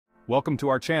Welcome to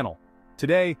our channel.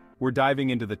 Today, we're diving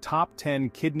into the top 10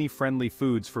 kidney-friendly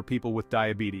foods for people with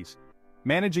diabetes.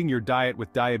 Managing your diet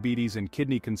with diabetes and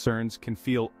kidney concerns can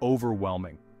feel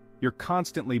overwhelming. You're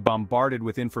constantly bombarded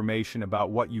with information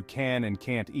about what you can and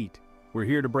can't eat. We're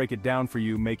here to break it down for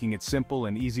you, making it simple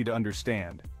and easy to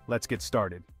understand. Let's get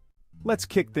started. Let's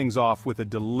kick things off with a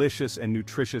delicious and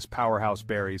nutritious powerhouse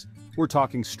berries. We're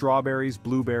talking strawberries,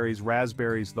 blueberries,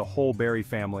 raspberries, the whole berry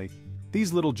family.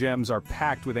 These little gems are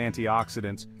packed with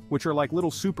antioxidants, which are like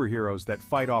little superheroes that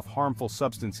fight off harmful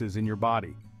substances in your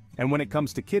body. And when it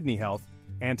comes to kidney health,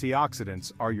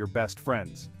 antioxidants are your best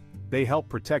friends. They help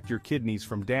protect your kidneys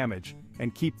from damage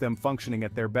and keep them functioning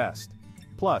at their best.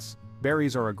 Plus,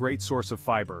 berries are a great source of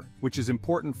fiber, which is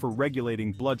important for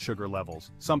regulating blood sugar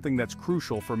levels, something that's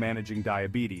crucial for managing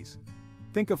diabetes.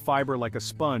 Think of fiber like a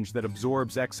sponge that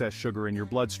absorbs excess sugar in your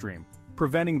bloodstream,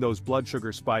 preventing those blood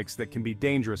sugar spikes that can be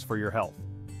dangerous for your health.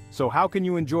 So how can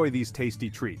you enjoy these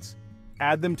tasty treats?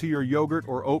 Add them to your yogurt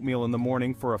or oatmeal in the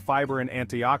morning for a fiber and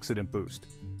antioxidant boost.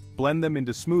 Blend them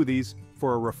into smoothies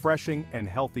for a refreshing and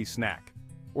healthy snack.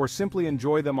 Or simply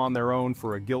enjoy them on their own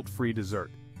for a guilt-free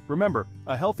dessert. Remember,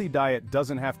 a healthy diet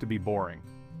doesn't have to be boring.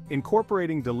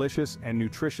 Incorporating delicious and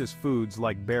nutritious foods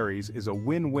like berries is a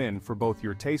win-win for both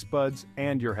your taste buds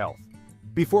and your health.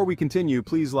 Before we continue,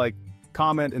 please like,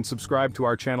 comment, and subscribe to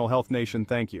our channel Health Nation.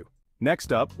 Thank you.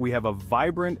 Next up, we have a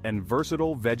vibrant and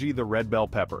versatile veggie, the red bell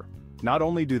pepper. Not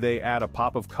only do they add a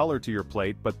pop of color to your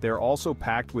plate, but they're also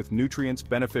packed with nutrients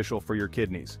beneficial for your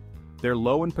kidneys. They're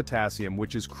low in potassium,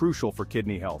 which is crucial for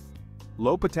kidney health.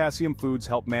 Low potassium foods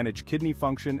help manage kidney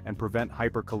function and prevent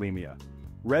hyperkalemia.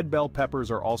 Red bell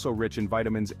peppers are also rich in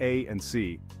vitamins A and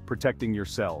C, protecting your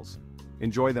cells.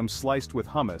 Enjoy them sliced with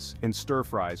hummus, in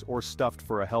stir-fries, or stuffed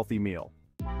for a healthy meal.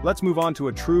 Let's move on to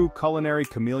a true culinary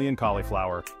chameleon: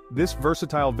 cauliflower. This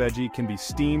versatile veggie can be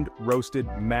steamed, roasted,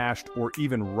 mashed, or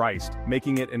even riced,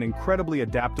 making it an incredibly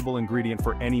adaptable ingredient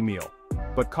for any meal.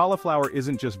 But cauliflower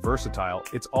isn't just versatile,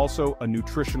 it's also a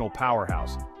nutritional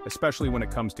powerhouse, especially when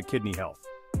it comes to kidney health.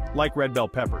 Like red bell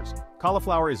peppers,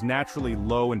 cauliflower is naturally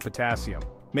low in potassium,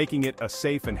 making it a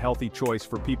safe and healthy choice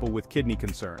for people with kidney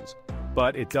concerns.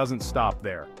 But it doesn't stop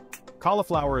there.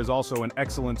 Cauliflower is also an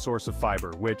excellent source of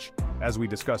fiber, which, as we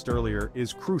discussed earlier,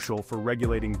 is crucial for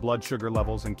regulating blood sugar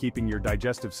levels and keeping your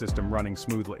digestive system running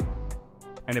smoothly.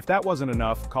 And if that wasn't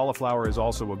enough, cauliflower is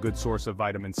also a good source of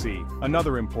vitamin C,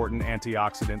 another important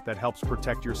antioxidant that helps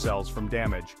protect your cells from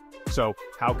damage. So,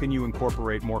 how can you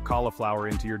incorporate more cauliflower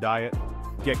into your diet?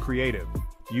 Get creative.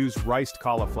 Use riced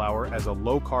cauliflower as a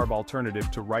low-carb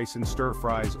alternative to rice in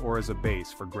stir-fries or as a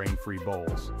base for grain-free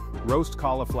bowls. Roast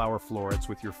cauliflower florets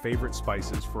with your favorite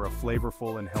spices for a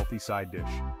flavorful and healthy side dish.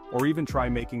 Or even try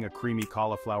making a creamy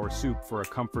cauliflower soup for a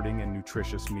comforting and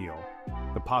nutritious meal.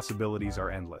 The possibilities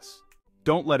are endless.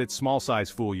 Don't let its small size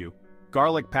fool you.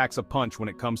 Garlic packs a punch when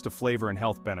it comes to flavor and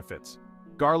health benefits.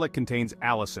 Garlic contains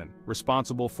allicin,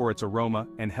 responsible for its aroma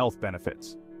and health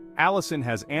benefits. Allicin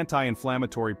has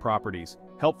anti-inflammatory properties,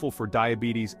 helpful for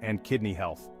diabetes and kidney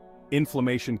health.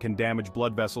 Inflammation can damage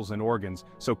blood vessels and organs,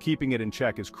 so keeping it in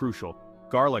check is crucial.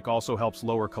 Garlic also helps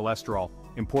lower cholesterol,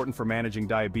 important for managing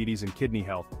diabetes and kidney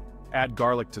health. Add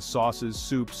garlic to sauces,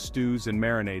 soups, stews, and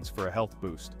marinades for a health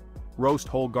boost. Roast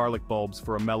whole garlic bulbs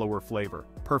for a mellower flavor,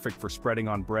 perfect for spreading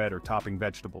on bread or topping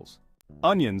vegetables.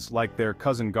 Onions, like their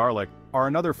cousin garlic, are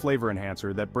another flavor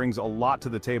enhancer that brings a lot to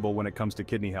the table when it comes to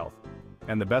kidney health.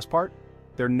 And the best part?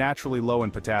 They're naturally low in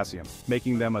potassium,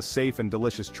 making them a safe and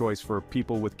delicious choice for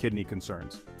people with kidney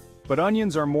concerns. But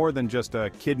onions are more than just a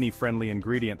kidney-friendly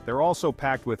ingredient. They're also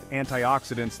packed with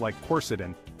antioxidants like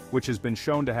quercetin, which has been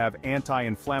shown to have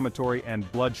anti-inflammatory and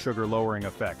blood sugar-lowering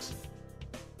effects.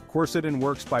 Quercetin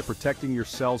works by protecting your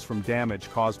cells from damage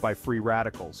caused by free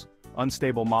radicals,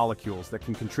 unstable molecules that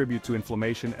can contribute to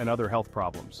inflammation and other health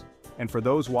problems. And for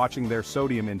those watching their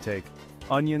sodium intake,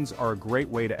 onions are a great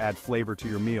way to add flavor to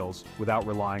your meals without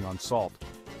relying on salt.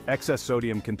 Excess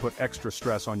sodium can put extra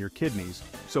stress on your kidneys,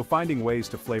 so finding ways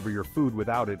to flavor your food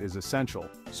without it is essential.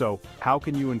 So, how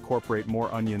can you incorporate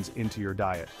more onions into your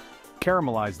diet?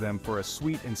 Caramelize them for a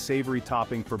sweet and savory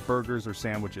topping for burgers or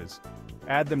sandwiches.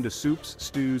 Add them to soups,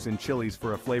 stews, and chilies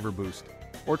for a flavor boost.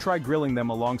 Or try grilling them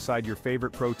alongside your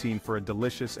favorite protein for a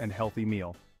delicious and healthy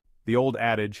meal. The old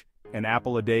adage, "An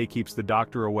apple a day keeps the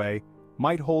doctor away,"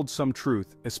 might hold some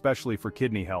truth, especially for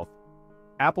kidney health.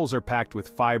 Apples are packed with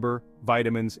fiber,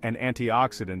 vitamins, and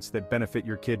antioxidants that benefit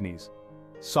your kidneys.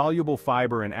 Soluble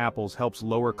fiber in apples helps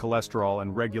lower cholesterol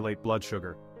and regulate blood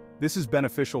sugar. This is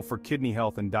beneficial for kidney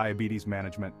health and diabetes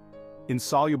management.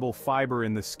 Insoluble fiber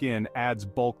in the skin adds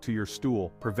bulk to your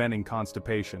stool, preventing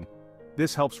constipation.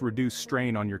 This helps reduce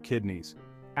strain on your kidneys.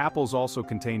 Apples also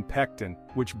contain pectin,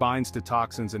 which binds to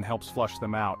toxins and helps flush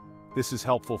them out. This is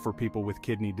helpful for people with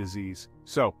kidney disease.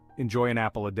 So, enjoy an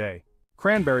apple a day.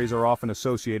 Cranberries are often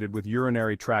associated with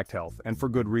urinary tract health, and for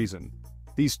good reason.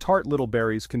 These tart little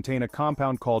berries contain a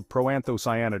compound called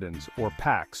proanthocyanidins, or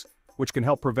PACs, which can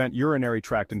help prevent urinary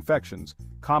tract infections,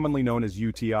 commonly known as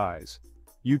UTIs.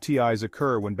 UTIs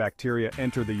occur when bacteria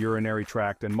enter the urinary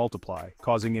tract and multiply,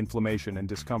 causing inflammation and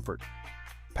discomfort.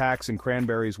 PACs in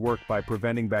cranberries work by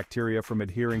preventing bacteria from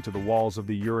adhering to the walls of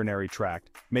the urinary tract,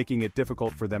 making it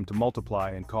difficult for them to multiply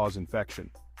and cause infection.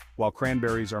 While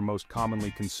cranberries are most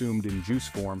commonly consumed in juice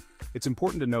form, it's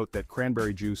important to note that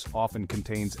cranberry juice often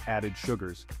contains added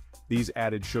sugars. These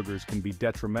added sugars can be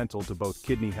detrimental to both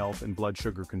kidney health and blood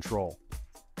sugar control.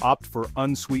 Opt for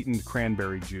unsweetened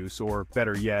cranberry juice, or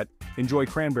better yet, enjoy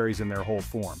cranberries in their whole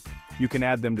form. You can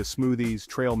add them to smoothies,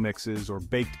 trail mixes, or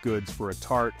baked goods for a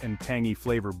tart and tangy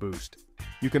flavor boost.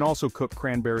 You can also cook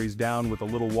cranberries down with a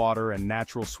little water and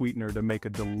natural sweetener to make a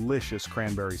delicious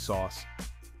cranberry sauce.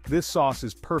 This sauce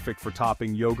is perfect for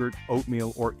topping yogurt,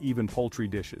 oatmeal, or even poultry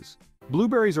dishes.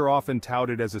 Blueberries are often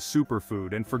touted as a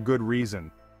superfood, and for good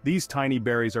reason. These tiny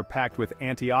berries are packed with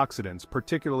antioxidants,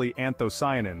 particularly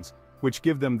anthocyanins, which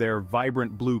give them their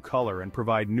vibrant blue color and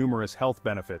provide numerous health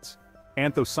benefits.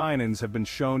 Anthocyanins have been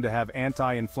shown to have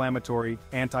anti-inflammatory,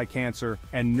 anti-cancer,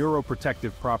 and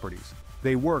neuroprotective properties.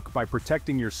 They work by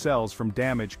protecting your cells from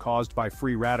damage caused by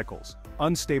free radicals,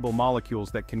 unstable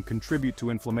molecules that can contribute to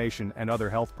inflammation and other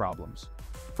health problems.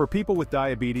 For people with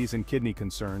diabetes and kidney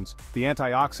concerns, the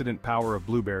antioxidant power of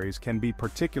blueberries can be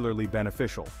particularly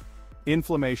beneficial.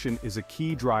 Inflammation is a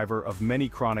key driver of many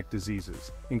chronic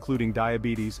diseases, including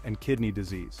diabetes and kidney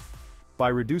disease. By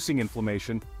reducing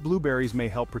inflammation, blueberries may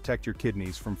help protect your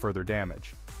kidneys from further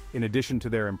damage. In addition to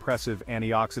their impressive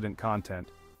antioxidant content,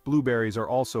 blueberries are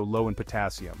also low in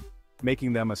potassium,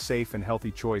 making them a safe and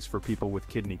healthy choice for people with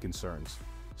kidney concerns.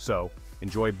 So,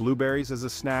 enjoy blueberries as a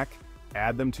snack,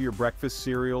 add them to your breakfast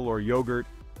cereal or yogurt,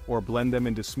 or blend them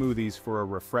into smoothies for a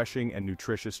refreshing and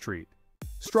nutritious treat.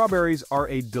 Strawberries are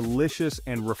a delicious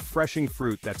and refreshing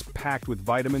fruit that's packed with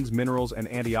vitamins, minerals, and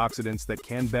antioxidants that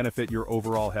can benefit your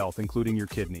overall health, including your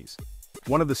kidneys.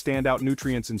 One of the standout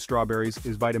nutrients in strawberries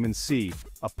is vitamin C,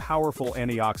 a powerful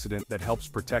antioxidant that helps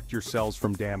protect your cells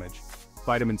from damage.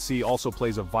 Vitamin C also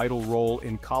plays a vital role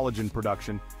in collagen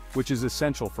production, which is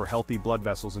essential for healthy blood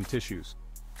vessels and tissues.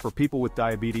 For people with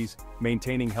diabetes,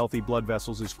 maintaining healthy blood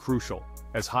vessels is crucial,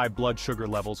 as high blood sugar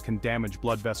levels can damage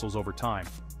blood vessels over time.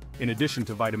 In addition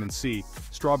to vitamin C,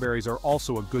 strawberries are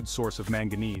also a good source of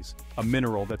manganese, a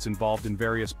mineral that's involved in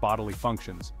various bodily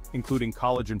functions, including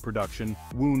collagen production,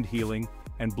 wound healing,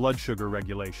 and blood sugar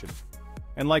regulation.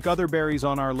 And like other berries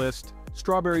on our list,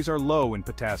 strawberries are low in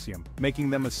potassium,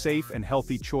 making them a safe and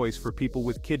healthy choice for people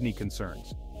with kidney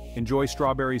concerns. Enjoy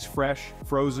strawberries fresh,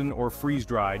 frozen, or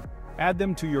freeze-dried. Add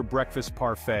them to your breakfast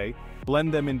parfait,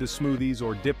 blend them into smoothies,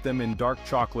 or dip them in dark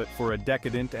chocolate for a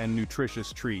decadent and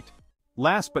nutritious treat.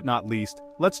 Last but not least,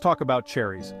 let's talk about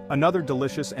cherries, another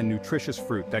delicious and nutritious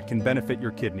fruit that can benefit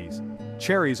your kidneys.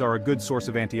 Cherries are a good source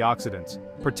of antioxidants,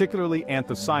 particularly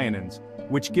anthocyanins,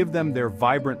 which give them their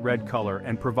vibrant red color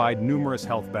and provide numerous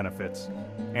health benefits.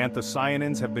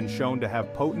 Anthocyanins have been shown to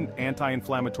have potent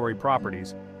anti-inflammatory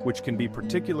properties, which can be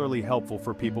particularly helpful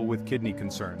for people with kidney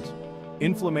concerns.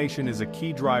 Inflammation is a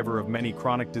key driver of many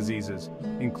chronic diseases,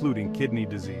 including kidney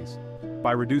disease.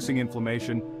 By reducing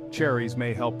inflammation, cherries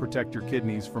may help protect your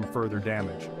kidneys from further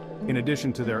damage. In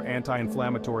addition to their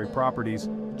anti-inflammatory properties,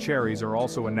 cherries are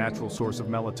also a natural source of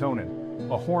melatonin,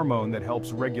 a hormone that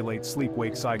helps regulate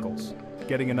sleep-wake cycles.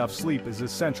 Getting enough sleep is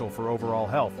essential for overall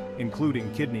health,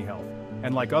 including kidney health.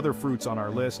 And like other fruits on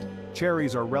our list,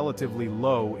 cherries are relatively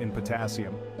low in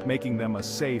potassium, making them a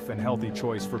safe and healthy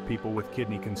choice for people with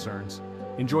kidney concerns.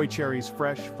 Enjoy cherries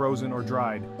fresh, frozen, or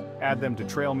dried. Add them to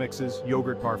trail mixes,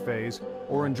 yogurt parfaits,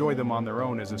 or enjoy them on their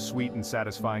own as a sweet and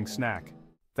satisfying snack.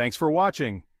 Thanks for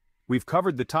watching! We've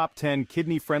covered the top 10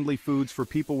 kidney-friendly foods for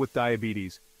people with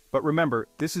diabetes, but remember,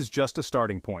 this is just a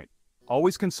starting point.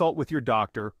 Always consult with your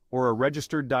doctor or a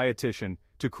registered dietitian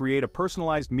to create a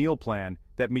personalized meal plan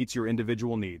that meets your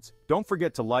individual needs. Don't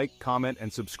forget to like, comment,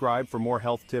 and subscribe for more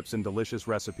health tips and delicious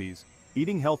recipes.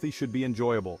 Eating healthy should be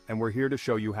enjoyable, and we're here to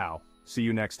show you how. See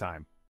you next time.